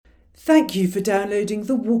Thank you for downloading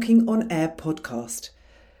the Walking on Air podcast.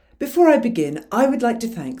 Before I begin, I would like to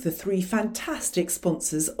thank the three fantastic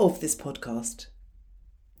sponsors of this podcast.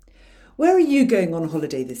 Where are you going on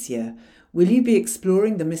holiday this year? Will you be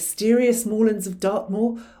exploring the mysterious moorlands of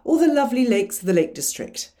Dartmoor or the lovely lakes of the Lake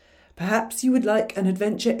District? Perhaps you would like an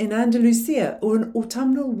adventure in Andalusia or an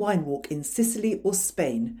autumnal wine walk in Sicily or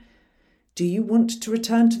Spain. Do you want to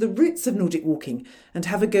return to the roots of Nordic walking and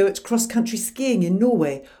have a go at cross-country skiing in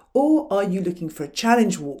Norway? Or are you looking for a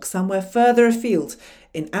challenge walk somewhere further afield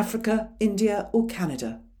in Africa, India or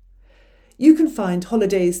Canada? You can find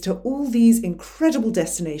holidays to all these incredible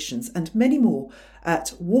destinations and many more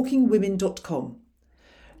at walkingwomen.com.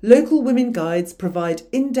 Local women guides provide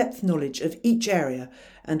in-depth knowledge of each area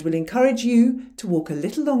and will encourage you to walk a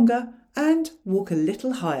little longer and walk a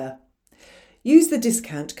little higher. Use the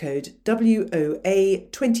discount code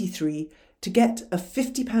WOA23 to get a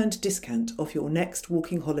 £50 discount off your next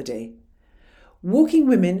walking holiday. Walking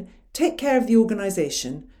Women take care of the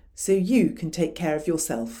organisation so you can take care of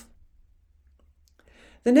yourself.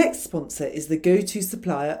 The next sponsor is the go-to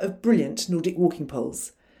supplier of brilliant Nordic walking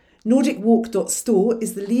poles. NordicWalk.store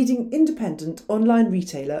is the leading independent online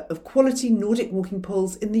retailer of quality Nordic walking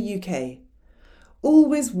poles in the UK.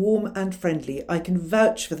 Always warm and friendly, I can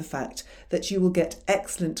vouch for the fact that you will get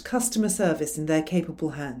excellent customer service in their capable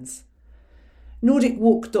hands.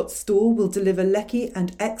 NordicWalk.store will deliver Lecky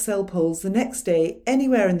and XL poles the next day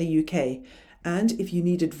anywhere in the UK, and if you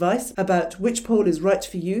need advice about which pole is right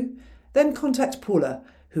for you, then contact Paula,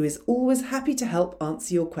 who is always happy to help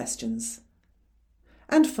answer your questions.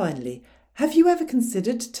 And finally, have you ever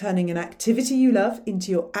considered turning an activity you love into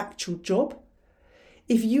your actual job?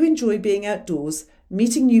 If you enjoy being outdoors,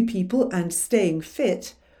 meeting new people and staying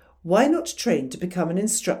fit, why not train to become an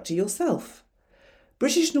instructor yourself?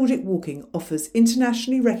 British Nordic Walking offers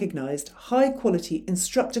internationally recognised high-quality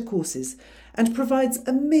instructor courses and provides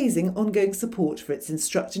amazing ongoing support for its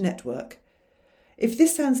instructor network. If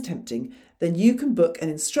this sounds tempting, then you can book an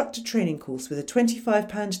instructor training course with a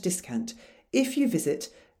 £25 discount if you visit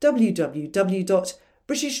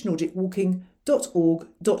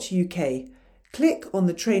www.britishNordicWalking.org.uk, click on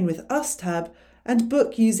the Train with Us tab and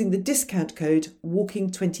book using the discount code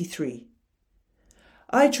WALKING23.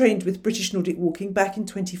 I trained with British Nordic Walking back in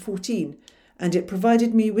 2014, and it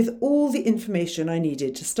provided me with all the information I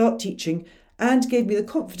needed to start teaching and gave me the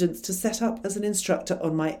confidence to set up as an instructor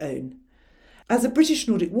on my own. As a British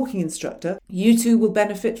Nordic Walking instructor, you too will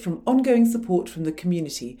benefit from ongoing support from the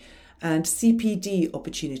community and CPD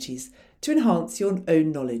opportunities to enhance your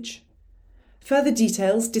own knowledge. Further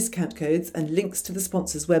details, discount codes and links to the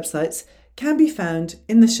sponsors' websites can be found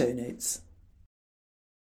in the show notes.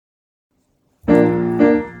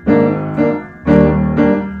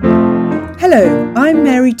 Hello, I'm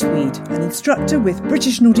Mary Tweed, an instructor with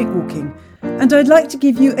British Nordic Walking, and I'd like to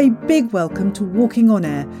give you a big welcome to Walking on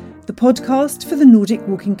Air, the podcast for the Nordic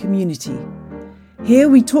walking community. Here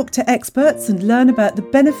we talk to experts and learn about the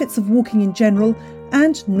benefits of walking in general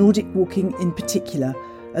and Nordic walking in particular,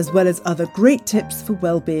 as well as other great tips for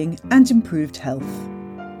well-being and improved health.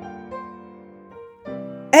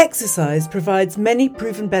 Exercise provides many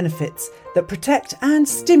proven benefits that protect and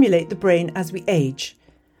stimulate the brain as we age.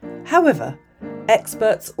 However,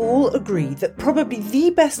 experts all agree that probably the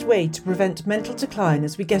best way to prevent mental decline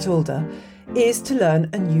as we get older is to learn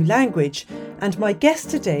a new language, and my guest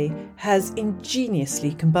today has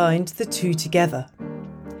ingeniously combined the two together.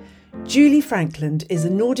 Julie Frankland is a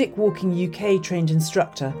Nordic Walking UK trained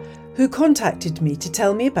instructor who contacted me to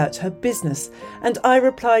tell me about her business, and I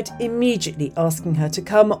replied immediately asking her to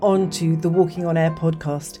come on to the Walking on Air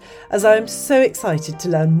podcast, as I am so excited to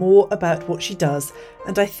learn more about what she does,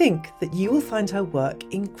 and I think that you will find her work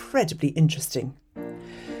incredibly interesting.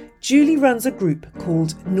 Julie runs a group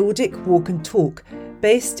called Nordic Walk and Talk,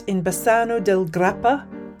 based in Bassano del Grappa,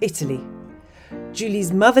 Italy.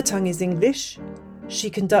 Julie's mother tongue is English. She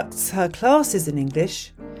conducts her classes in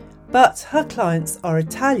English, but her clients are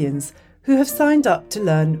Italians who have signed up to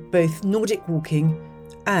learn both Nordic walking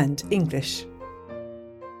and English.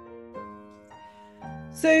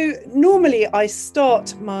 So normally I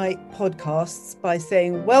start my podcasts by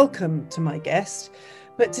saying welcome to my guest,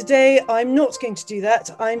 but today I'm not going to do that.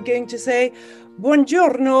 I'm going to say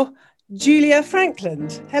buongiorno, Julia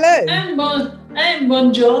Frankland. Hello. And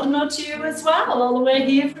buongiorno to you as well, all the way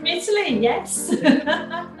here from Italy, yes.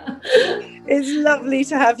 It's lovely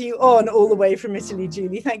to have you on all the way from Italy,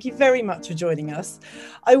 Julie. Thank you very much for joining us.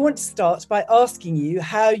 I want to start by asking you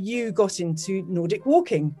how you got into Nordic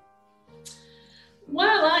walking.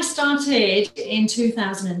 Well, I started in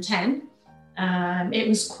 2010 It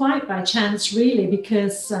was quite by chance, really,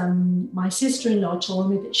 because my sister-in-law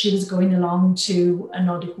told me that she was going along to a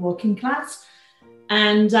Nordic walking class.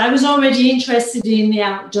 And I was already interested in the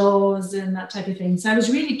outdoors and that type of thing. So I was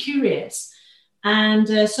really curious.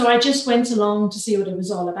 And so I just went along to see what it was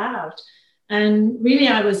all about. And really,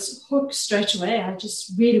 I was hooked straight away. I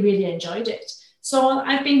just really, really enjoyed it. So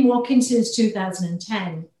I've been walking since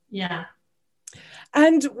 2010. Yeah.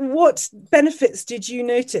 And what benefits did you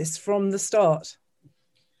notice from the start?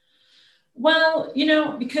 Well,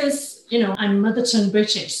 because, I'm mother tongue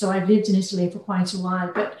British, so I've lived in Italy for quite a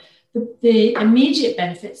while. But the immediate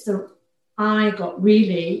benefits that I got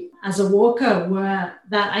really as a walker were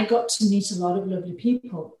that I got to meet a lot of lovely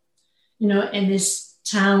people, in this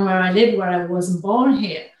town where I live, where I wasn't born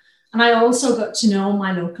here. And I also got to know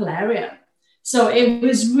my local area. So it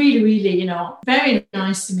was really, really, very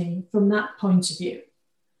nice to me from that point of view.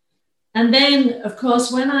 And then, of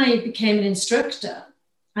course, when I became an instructor,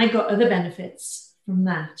 I got other benefits from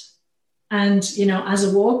that. And, as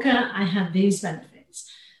a walker, I had these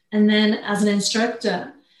benefits. And then as an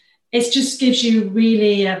instructor, it just gives you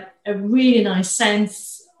really a really nice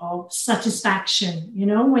sense of satisfaction,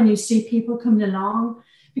 when you see people coming along,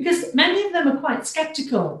 because many of them are quite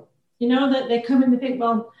skeptical, that they come and they think,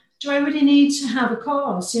 well, do I really need to have a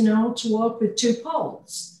course, to walk with 2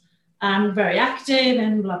 poles? I'm very active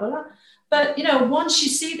and blah, blah, blah. But, once you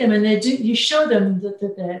see them and you show them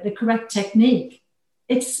the correct technique,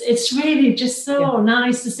 it's really just so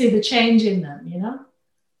nice to see the change in them,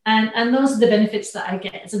 And those are the benefits that I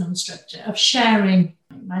get as an instructor of sharing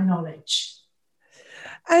my knowledge.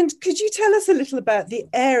 And could you tell us a little about the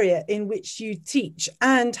area in which you teach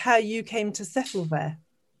and how you came to settle there?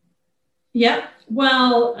 Yeah,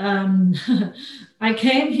 well, I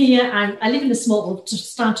came here. I live in to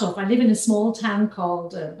start off, I live in a small town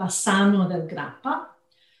called Bassano del Grappa,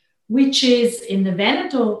 which is in the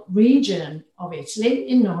Veneto region of Italy,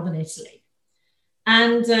 in northern Italy.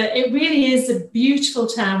 And it really is a beautiful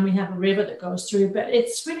town. We have a river that goes through, but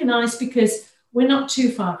it's really nice because we're not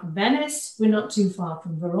too far from Venice. We're not too far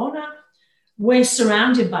from Verona. We're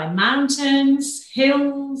surrounded by mountains,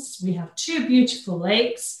 hills. We have 2 beautiful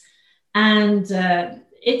lakes. And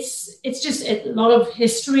it's just a lot of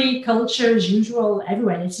history, culture, as usual,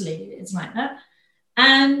 everywhere in Italy. It's like that.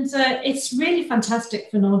 And it's really fantastic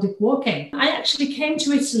for Nordic walking. I actually came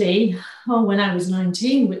to Italy when I was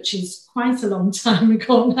 19, which is quite a long time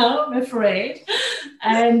ago now, I'm afraid.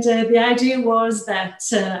 And the idea was that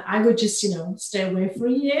I would just, stay away for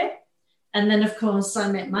a year. And then, of course,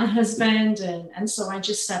 I met my husband. And so I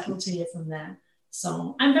just settled here from there.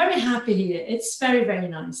 So I'm very happy here. It's a very, very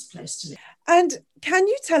nice place to live. And can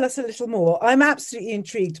you tell us a little more? I'm absolutely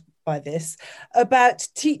intrigued by this, about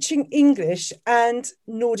teaching English and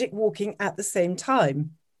Nordic walking at the same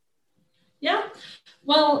time. Yeah,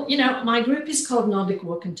 well, my group is called Nordic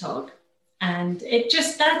Walk and Talk, and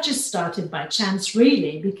that just started by chance,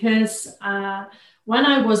 really, because when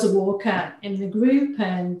I was a walker in the group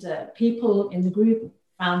and people in the group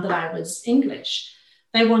found that I was English,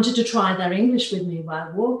 they wanted to try their English with me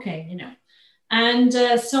while walking, And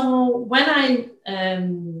so when I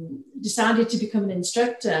decided to become an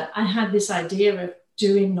instructor, I had this idea of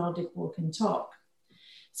doing Nordic Walk and Talk.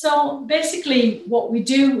 So basically what we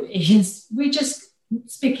do is we just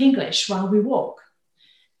speak English while we walk.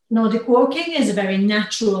 Nordic walking is a very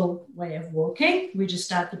natural way of walking. We just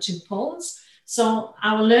start the 2 poles. So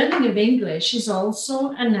our learning of English is also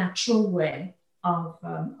a natural way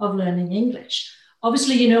of learning English.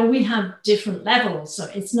 Obviously, we have different levels, so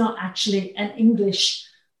it's not actually an English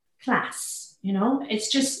class, it's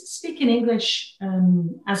just speaking English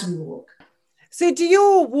as we walk. So do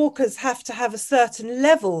your walkers have to have a certain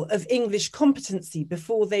level of English competency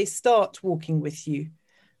before they start walking with you?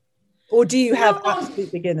 Or do you have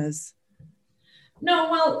absolute beginners?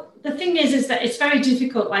 No, well, the thing is that it's very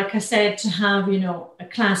difficult, like I said, to have, a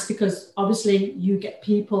class, because obviously you get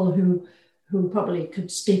people who probably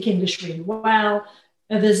could speak English really well,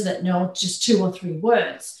 others that know just 2 or 3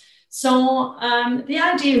 words. So the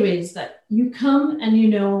idea is that you come and you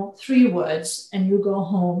know 3 words and you go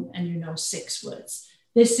home and you know 6 words.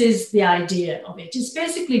 This is the idea of it. It's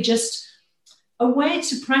basically just a way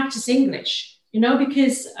to practice English,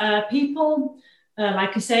 because people,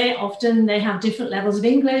 like I say, often they have different levels of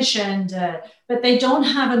English, but they don't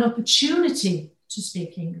have an opportunity to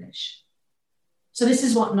speak English. So this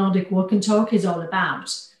is what Nordic Walk and Talk is all about.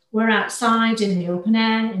 We're outside in the open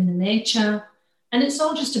air, in the nature, and it's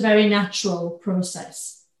all just a very natural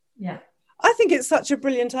process. Yeah. I think it's such a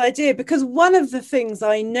brilliant idea, because one of the things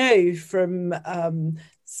I know from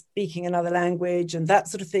speaking another language and that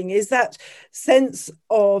sort of thing, is that sense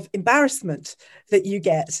of embarrassment that you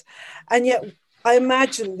get. And yet I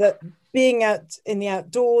imagine that being out in the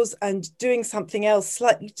outdoors and doing something else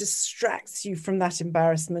slightly distracts you from that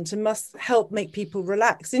embarrassment and must help make people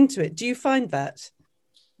relax into it. Do you find that?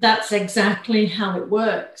 That's exactly how it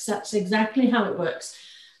works. That's exactly how it works.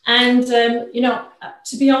 And,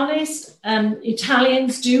 to be honest,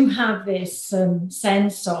 Italians do have this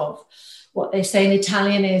sense of what they say in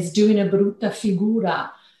Italian is doing a brutta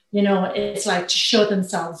figura. It's like to show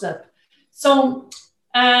themselves up. So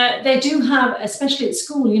they do have, especially at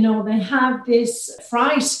school, they have this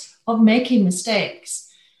fright of making mistakes.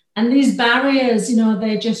 And these barriers,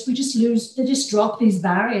 we just drop these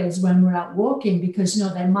barriers when we're out walking because,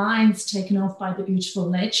 their mind's taken off by the beautiful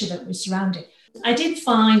nature that we're surrounded. I did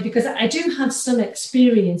find, because I do have some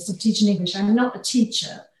experience of teaching English, I'm not a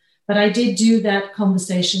teacher, but I did do that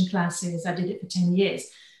conversation classes. I did it for 10 years.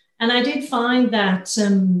 And I did find that,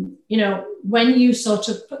 when you sort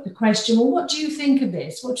of put the question, well, what do you think of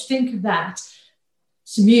this? What do you think of that?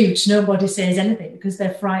 It's mute. Nobody says anything because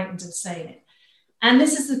they're frightened of saying it. And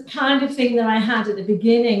this is the kind of thing that I had at the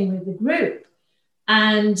beginning with the group.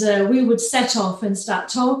 And we would set off and start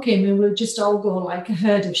talking. We would just all go like a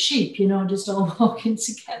herd of sheep, just all walking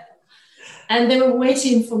together. And they were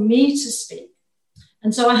waiting for me to speak.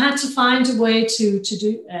 And so I had to find a way to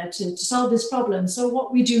solve this problem. So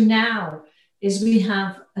what we do now is we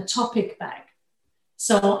have a topic bag.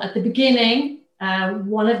 So at the beginning,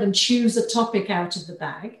 one of them choose a topic out of the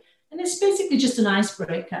bag. And it's basically just an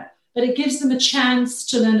icebreaker. But it gives them a chance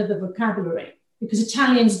to learn the vocabulary because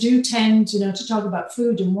Italians do tend, to talk about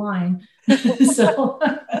food and wine. Important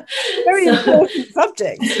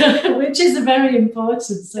subject. Which is a very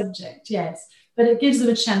important subject, yes. But it gives them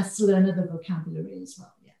a chance to learn the vocabulary as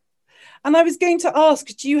well. Yeah. And I was going to ask,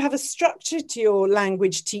 do you have a structure to your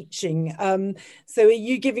language teaching? So are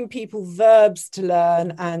you giving people verbs to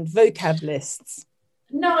learn and vocab lists?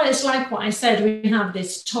 No, it's like what I said. We have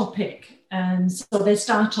this topic. And so they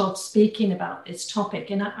start off speaking about this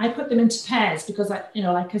topic. And I put them into pairs because, like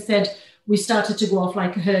I said, we started to go off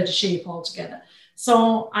like a herd of sheep altogether.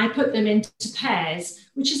 So I put them into pairs,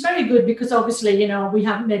 which is very good because obviously, we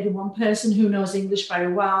have maybe one person who knows English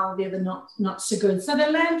very well, the other not so good. So they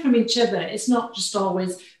learn from each other. It's not just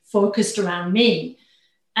always focused around me.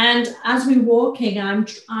 And as we're walking,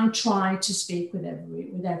 I try to speak with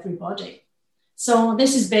everybody. So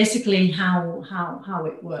this is basically how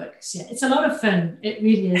it works. Yeah, it's a lot of fun. It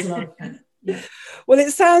really is a lot of fun. Yeah. Well, it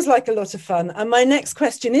sounds like a lot of fun. And my next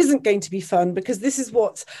question isn't going to be fun because this is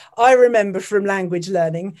what I remember from language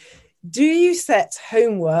learning. Do you set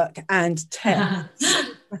homework and tests?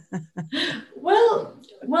 Well,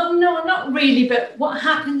 no, not really. But what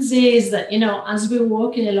happens is that, as we're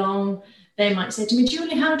walking along, they might say to me,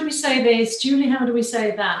 Julie, how do we say this? Julie, how do we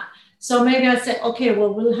say that? So maybe I say, okay,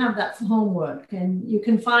 well, we'll have that for homework. And you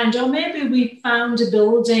can find, or maybe we found a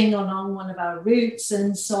building along one of our routes.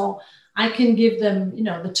 And so I can give them,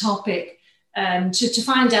 the topic to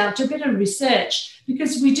find out a bit of research,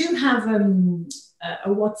 because we do have a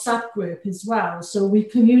WhatsApp group as well. So we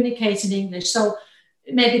communicate in English. So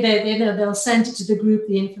maybe they'll send it to the group,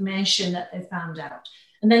 the information that they found out.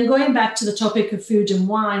 And then going back to the topic of food and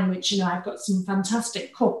wine, which, I've got some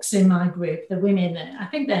fantastic cooks in my group, the women, I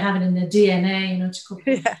think they have it in their DNA, to cook.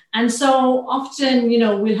 Yeah. And so often,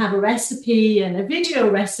 we'll have a recipe and a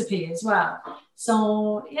video recipe as well.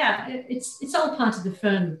 So, yeah, it's all part of the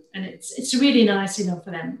fun. And it's really nice,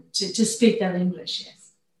 for them to speak their English,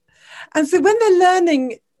 yes. And so when they're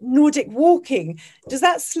learning Nordic walking, does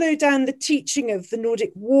that slow down the teaching of the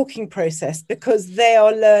Nordic walking process because they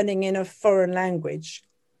are learning in a foreign language?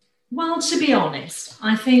 Well, to be honest,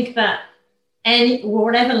 I think that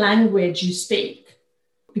whatever language you speak,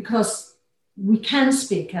 because we can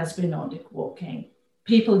speak as we're Nordic walking,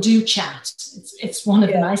 people do chat. It's one of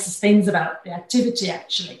the nicest things about the activity,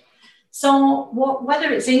 actually. So whether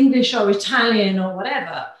it's English or Italian or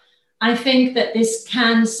whatever, I think that this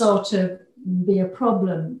can sort of be a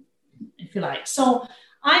problem, if you like. So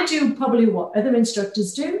I do probably what other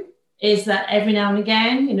instructors do, is that every now and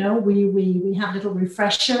again, we have a little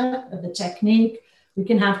refresher of the technique. We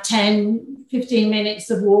can have 10, 15 minutes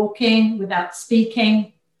of walking without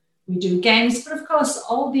speaking. We do games, but of course,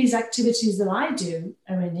 all these activities that I do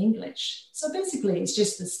are in English. So basically, it's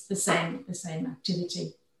just the same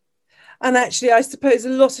activity. And actually, I suppose a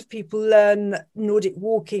lot of people learn Nordic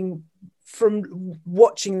walking from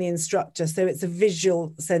watching the instructor, so it's a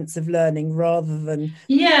visual sense of learning rather than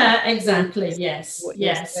exactly. Yes,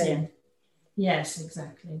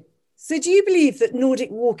 exactly. So do you believe that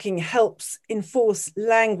Nordic walking helps enforce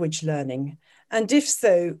language learning, And if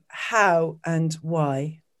so, how and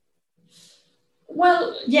why?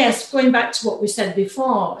 Well, yes, going back to what we said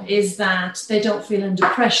before, is that they don't feel under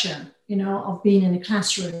pressure, of being in a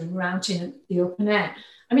classroom or out in the open air.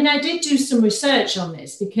 I mean, I did do some research on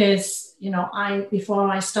this because, before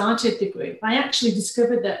I started the group, I actually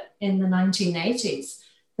discovered that in the 1980s,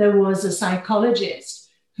 there was a psychologist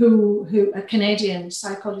a Canadian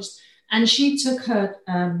psychologist, and she took her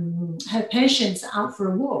patients out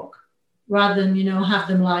for a walk rather than, have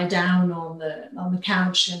them lie down on the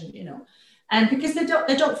couch and because they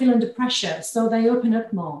don't feel under pressure, so they open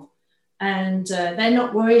up more, and they're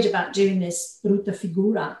not worried about doing this bruta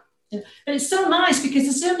figura. But it's so nice because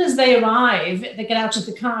as soon as they arrive, they get out of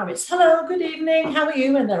the car. It's hello, good evening, how are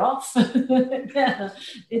you? And they're off. Yeah,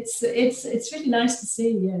 it's really nice to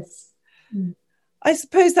see. Yes. I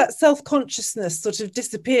suppose that self-consciousness sort of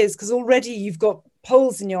disappears because already you've got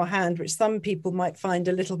poles in your hand, which some people might find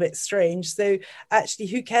a little bit strange. So actually,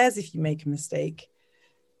 who cares if you make a mistake?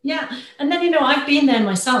 Yeah. And then, I've been there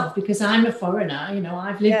myself because I'm a foreigner.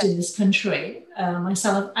 I've lived in this country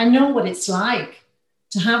myself. I know what it's like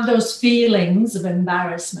to have those feelings of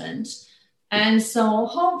embarrassment. And so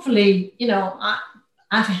hopefully, I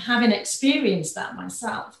having experienced that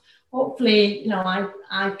myself, hopefully,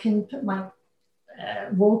 I can put my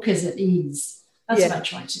walkers at ease. That's what I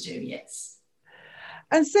try to do, yes.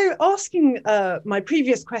 And so asking my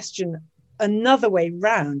previous question another way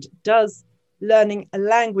round, does learning a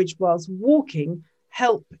language whilst walking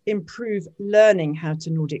help improve learning how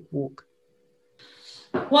to Nordic walk?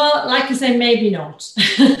 Well, like I say, maybe not.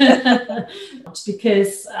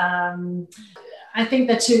 Because I think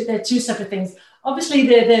they're two separate things. Obviously,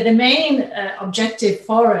 the main objective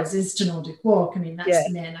for us is to Nordic walk. I mean, that's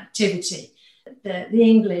the main activity, the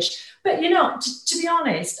English. But, to be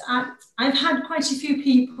honest, I've had quite a few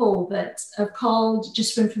people that have called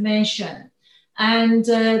just for information. And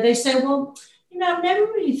they say, well, I've never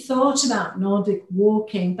really thought about Nordic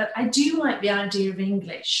walking, but I do like the idea of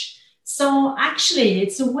English. So actually,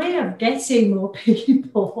 it's a way of getting more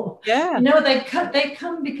people. Yeah. They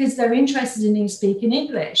come because they're interested in speaking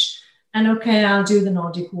English. And okay, I'll do the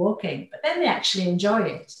Nordic walking. But then they actually enjoy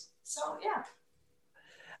it. So, yeah.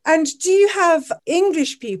 And do you have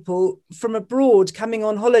English people from abroad coming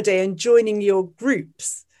on holiday and joining your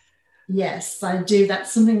groups? Yes, I do.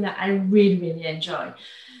 That's something that I really, really enjoy.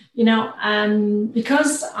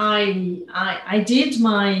 Because I did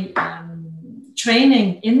my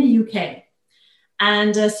training in the UK,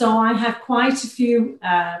 and so I have quite a few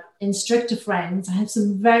instructor friends. I have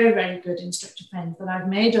some very, very good instructor friends that I've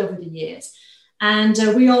made over the years, and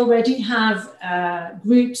we already have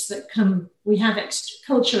groups that come. We have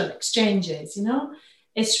cultural exchanges.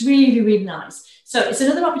 It's really, really nice. So it's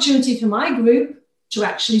another opportunity for my group to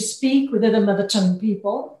actually speak with other mother tongue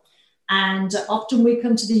people. And often we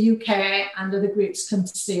come to the UK and other groups come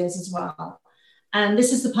to see us as well. And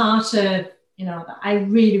this is the part of, that I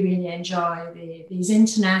really, really enjoy, these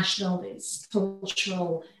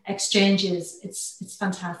cultural exchanges. It's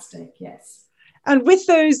fantastic, yes. And with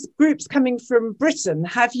those groups coming from Britain,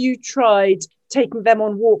 have you tried taking them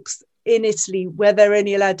on walks in Italy where they're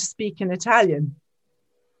only allowed to speak in Italian?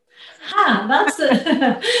 I'd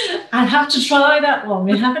have to try that one.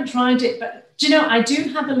 We haven't tried it, but I do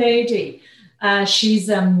have a lady. She's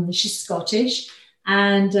Scottish,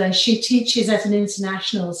 and she teaches at an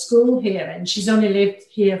international school here, and she's only lived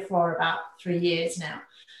here for about 3 years now.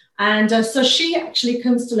 And so she actually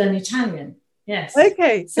comes to learn Italian. Yes.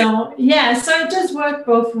 Okay. So it does work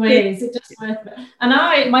both ways. It does work. And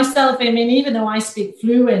I myself, even though I speak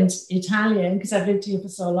fluent Italian because I've lived here for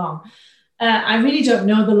so long, I really don't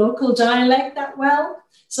know the local dialect that well.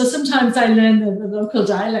 So sometimes I learn the local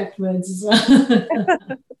dialect words as well.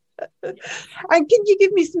 And can you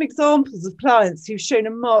give me some examples of clients who've shown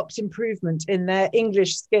a marked improvement in their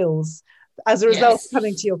English skills as a result of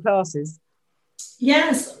coming to your classes?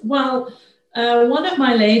 Yes. Well, one of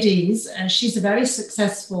my ladies, she's a very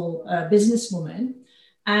successful businesswoman.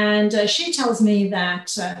 And she tells me that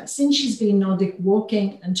since she's been Nordic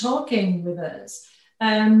walking and talking with us,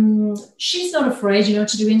 she's not afraid,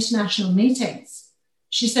 to do international meetings.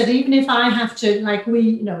 She said, even if I have to,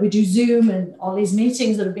 we do Zoom and all these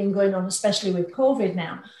meetings that have been going on, especially with COVID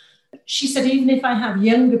now. She said, even if I have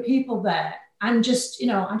younger people there, I just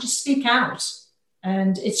speak out.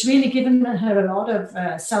 And it's really given her a lot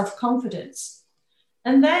of self-confidence.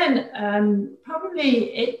 And then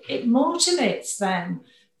probably it motivates them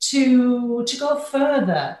to go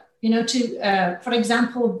further. For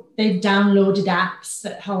example, they've downloaded apps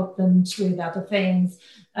that help them with other things.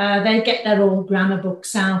 They get their old grammar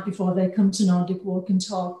books out before they come to Nordic Walk and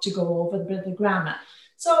Talk to go over the grammar.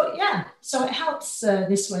 So it helps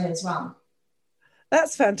this way as well.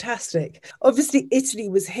 That's fantastic. Obviously, Italy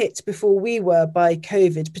was hit before we were by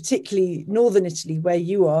COVID, particularly Northern Italy, where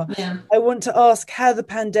you are. Yeah. I want to ask how the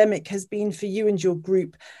pandemic has been for you and your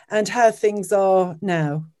group and how things are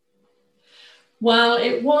now. Well,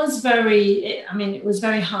 it was it was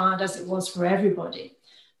very hard, as it was for everybody.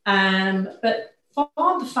 But for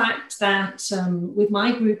the fact that with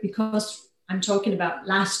my group, because I'm talking about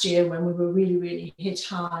last year when we were really, really hit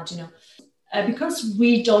hard, because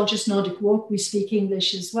we don't just Nordic Walk, we speak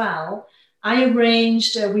English as well. I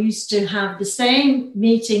arranged, we used to have the same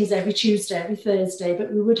meetings every Tuesday, every Thursday,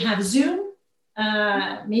 but we would have Zoom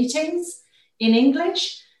meetings in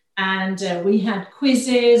English. And we had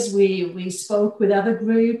quizzes, we spoke with other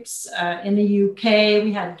groups in the UK,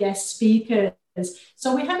 we had guest speakers.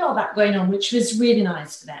 So we had all that going on, which was really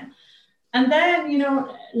nice for them. And then,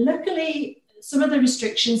 luckily, some of the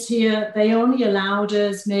restrictions here, they only allowed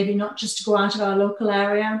us maybe not just to go out of our local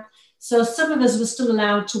area. So some of us were still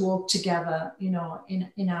allowed to walk together, in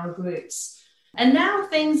our groups. And now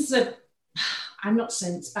things are, I'm not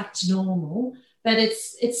saying it's back to normal, but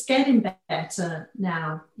it's getting better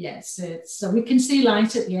now. Yes, so we can see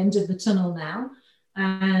light at the end of the tunnel now.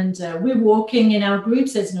 And we're walking in our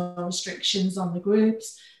groups. There's no restrictions on the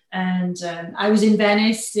groups. And I was in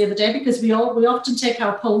Venice the other day because we often take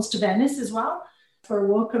our poles to Venice as well for a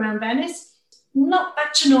walk around Venice. Not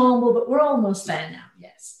back to normal, but we're almost there now,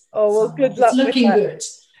 yes. Oh, well, good luck. It's looking good.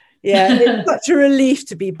 Yeah, it's such a relief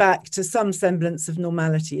to be back to some semblance of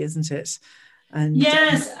normality, isn't it? And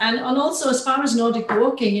yes, and also as far as Nordic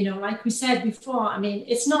walking, like we said before,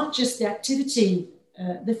 it's not just the activity,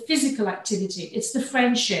 the physical activity, it's the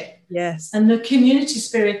friendship, yes, and the community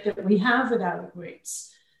spirit that we have with our groups.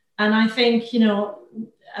 And I think,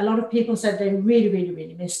 a lot of people said they really, really,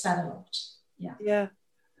 really missed that a lot. Yeah. Yeah.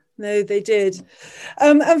 No, they did.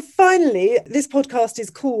 And finally, this podcast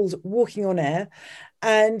is called Walking on Air.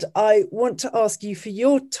 And I want to ask you for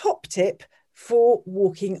your top tip for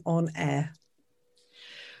walking on air.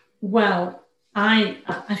 Well, I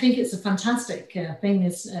think it's a fantastic thing,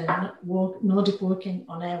 this Nordic walking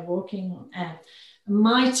on air.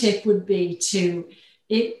 My tip would be to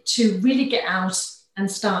really get out and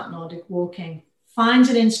start Nordic walking. Find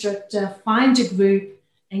an instructor, find a group,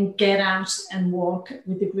 and get out and walk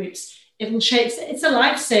with the groups. It's a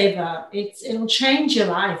lifesaver. It'll change your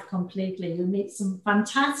life completely. You'll meet some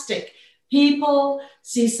fantastic people,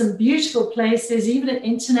 see some beautiful places, even at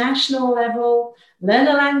international level, learn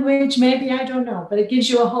a language, maybe, I don't know, but it gives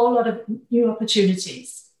you a whole lot of new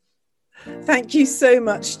opportunities. Thank you so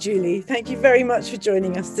much, Julie. Thank you very much for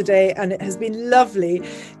joining us today. And it has been lovely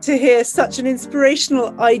to hear such an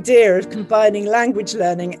inspirational idea of combining language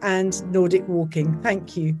learning and Nordic walking.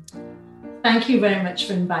 Thank you. Thank you very much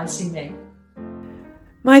for inviting me.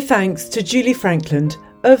 My thanks to Julie Frankland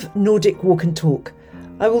of Nordic Walk and Talk.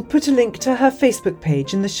 I will put a link to her Facebook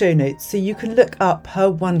page in the show notes so you can look up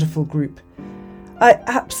her wonderful group. I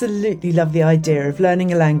absolutely love the idea of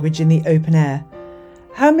learning a language in the open air.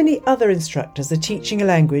 How many other instructors are teaching a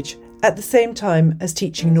language at the same time as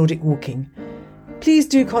teaching Nordic walking? Please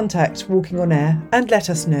do contact Walking on Air and let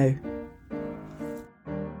us know.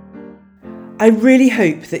 I really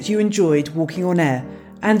hope that you enjoyed Walking on Air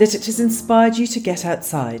and that it has inspired you to get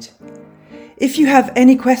outside. If you have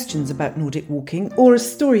any questions about Nordic walking or a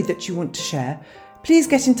story that you want to share, please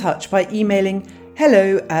get in touch by emailing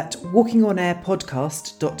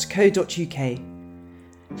hello@walkingonairpodcast.co.uk.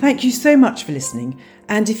 Thank you so much for listening,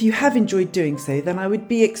 and if you have enjoyed doing so, then I would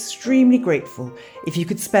be extremely grateful if you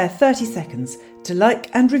could spare 30 seconds to like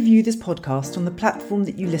and review this podcast on the platform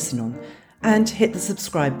that you listen on, and hit the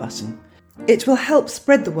subscribe button. It will help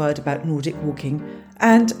spread the word about Nordic walking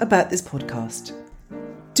and about this podcast.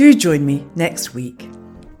 Do join me next week.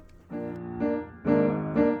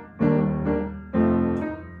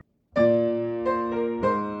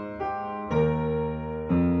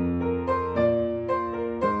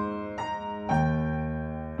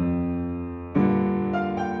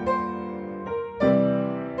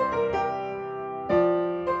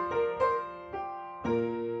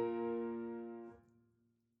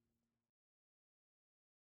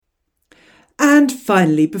 And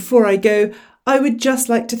finally, before I go, I would just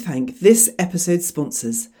like to thank this episode's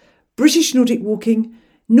sponsors, British Nordic Walking,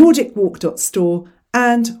 NordicWalk.store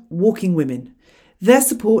and Walking Women. Their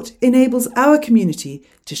support enables our community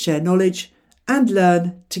to share knowledge and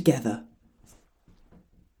learn together.